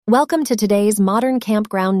Welcome to today's Modern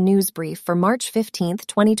Campground News Brief for March 15,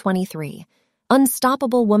 2023.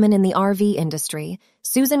 Unstoppable woman in the RV industry,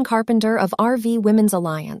 Susan Carpenter of RV Women's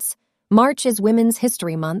Alliance. March is Women's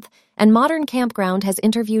History Month, and Modern Campground has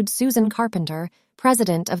interviewed Susan Carpenter,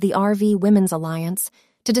 president of the RV Women's Alliance,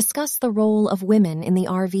 to discuss the role of women in the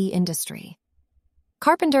RV industry.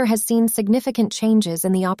 Carpenter has seen significant changes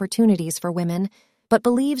in the opportunities for women, but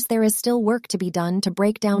believes there is still work to be done to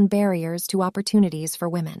break down barriers to opportunities for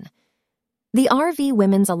women. The RV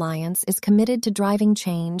Women's Alliance is committed to driving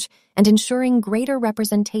change and ensuring greater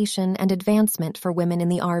representation and advancement for women in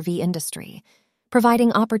the RV industry,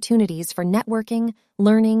 providing opportunities for networking,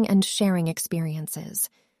 learning, and sharing experiences.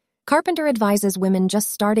 Carpenter advises women just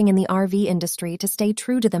starting in the RV industry to stay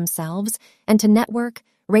true to themselves and to network,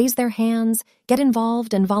 raise their hands, get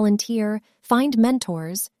involved and volunteer, find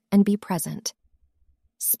mentors, and be present.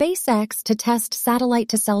 SpaceX to test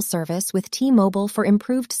satellite-to-cell service with T-Mobile for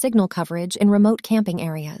improved signal coverage in remote camping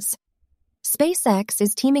areas. SpaceX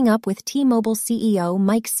is teaming up with T-Mobile CEO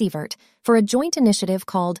Mike Sievert for a joint initiative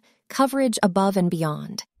called Coverage Above and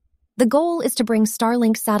Beyond. The goal is to bring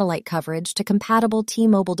Starlink satellite coverage to compatible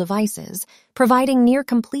T-Mobile devices, providing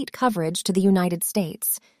near-complete coverage to the United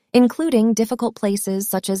States, including difficult places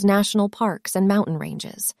such as national parks and mountain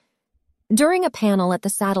ranges. During a panel at the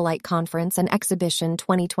Satellite Conference and Exhibition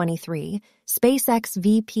 2023, SpaceX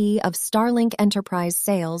VP of Starlink Enterprise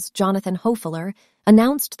Sales, Jonathan Hofeller,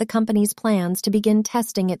 announced the company's plans to begin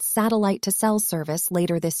testing its satellite-to-cell service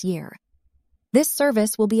later this year. This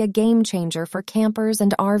service will be a game-changer for campers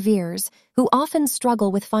and RVers who often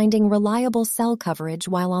struggle with finding reliable cell coverage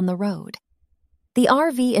while on the road. The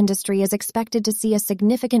RV industry is expected to see a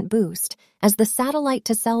significant boost as the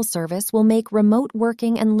satellite-to-cell service will make remote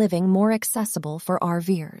working and living more accessible for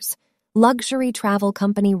RVers. Luxury travel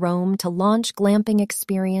company Rome to launch glamping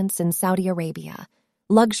experience in Saudi Arabia.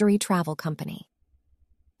 Luxury travel company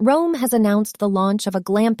Rome has announced the launch of a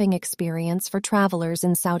glamping experience for travelers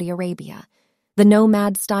in Saudi Arabia. The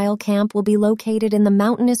nomad-style camp will be located in the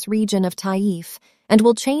mountainous region of Taif and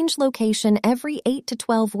will change location every 8 to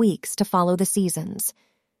 12 weeks to follow the seasons.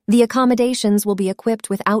 The accommodations will be equipped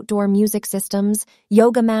with outdoor music systems,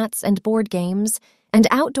 yoga mats and board games, and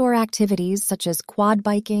outdoor activities such as quad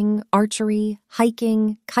biking, archery,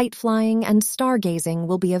 hiking, kite flying, and stargazing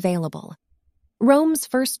will be available. Rome's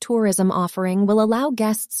first tourism offering will allow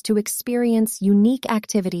guests to experience unique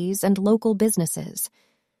activities and local businesses.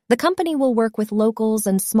 The company will work with locals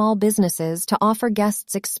and small businesses to offer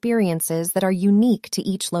guests experiences that are unique to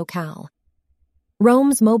each locale.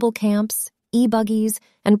 Rome's mobile camps, e-buggies,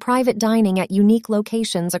 and private dining at unique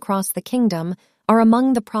locations across the kingdom are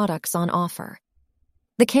among the products on offer.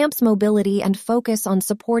 The camp's mobility and focus on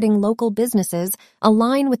supporting local businesses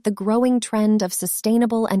align with the growing trend of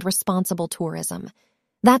sustainable and responsible tourism.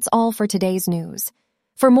 That's all for today's news.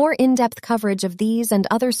 For more in-depth coverage of these and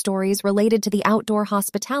other stories related to the outdoor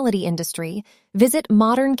hospitality industry, visit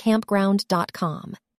moderncampground.com.